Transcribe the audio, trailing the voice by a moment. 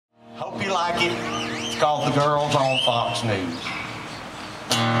like it. It's called The Girls on Fox News.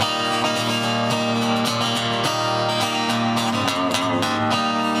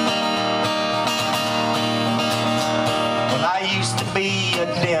 Well, I used to be a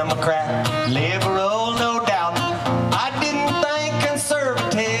Democrat, liberal, no doubt. I didn't think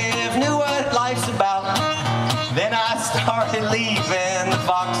conservative knew what life's about. Then I started leaving the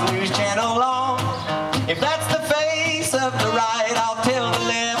Fox News channel long. If that's the face of the right, I'll tell the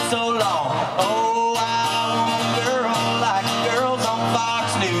left so long. Oh, I want a girl like girls on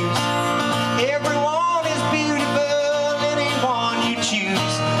Fox News. Everyone is beautiful, anyone you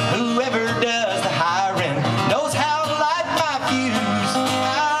choose. Whoever does the hiring knows how to light my fuse.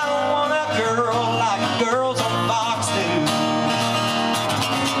 I want a girl like girls on Fox News.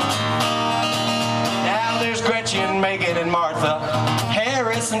 Now there's Gretchen, Megan, and Martha,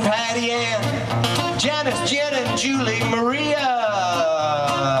 Harris and Patty Ann, Janice, Jen, and Julie, Maria,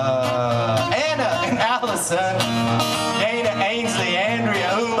 Anna, and Allison, Dana, Ainsley,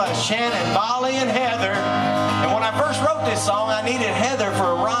 Andrea, Uma, Shannon, Molly, and Heather. And when I first wrote this song, I needed Heather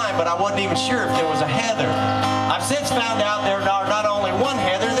for a rhyme, but I wasn't even sure if there was a Heather. I've since found out there are not only one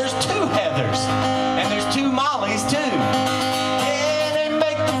Heather, there's two Heathers. And there's two Mollys, too. Yeah, they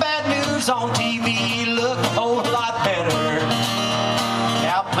make the bad news on TV look a whole lot better.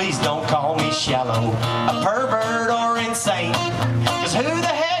 Now please don't call me shallow, a pervert, or insane. Cause who the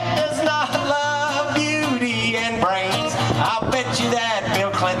heck does not love beauty and brains? I'll bet you that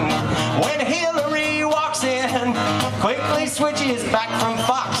Bill Clinton, when Hillary walks in, quickly switches back from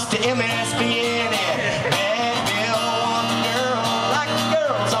Fox to MSNBC. Bad Bill wants a girl like the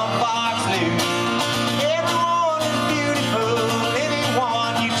girls on Fox News. Everyone is beautiful,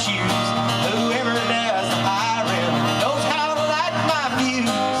 anyone you choose. Whoever does the hiring knows how to light my views.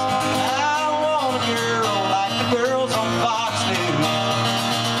 I want a girl like the girls on Fox News.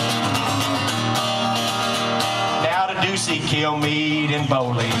 Now to Ducey, Kilmeade, and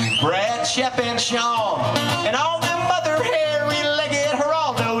Bowling, Brad, Shep, and Sean, and all them other hairy-legged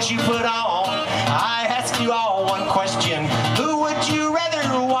Geraldos you put on. I ask you all one question: who would you rather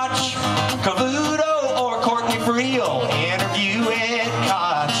watch, Cavuto or Courtney Friel interview Ed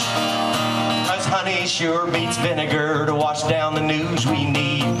Koch? Cause honey sure beats vinegar to wash down the news we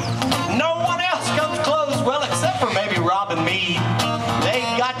need. No one else comes close, well, except for maybe Robin Meade. They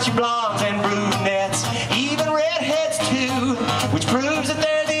got you blondes and brunettes, even redheads too, which proves that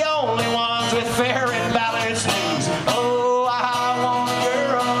they're the only ones with fair and balanced news. Oh, I want a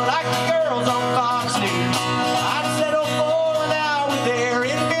girl like the girls on Fox News. I'd settle for an hour there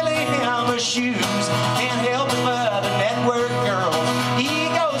in Billy Hammer's shoes. Can't help it but the network girls,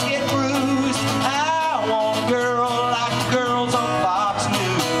 egos get bruised. I want a girl like the girls on Fox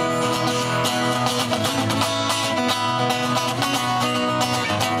News.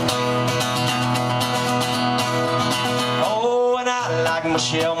 Oh, and I like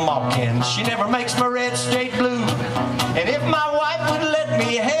Michelle Malkin. She never makes my red state blue. And if my wife would let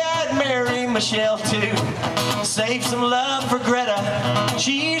me, hey, I'd marry Michelle too. Save some love for Greta.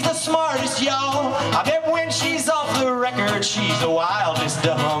 She's the smartest, y'all. I bet when she's off the record, she's the wildest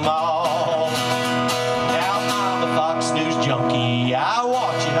of them all. Now I'm a Fox News junkie. I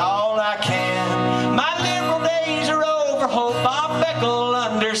watch it all I can. My liberal days are over. Hope Bob Beckel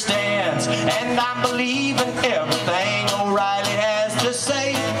understands. And I'm believing every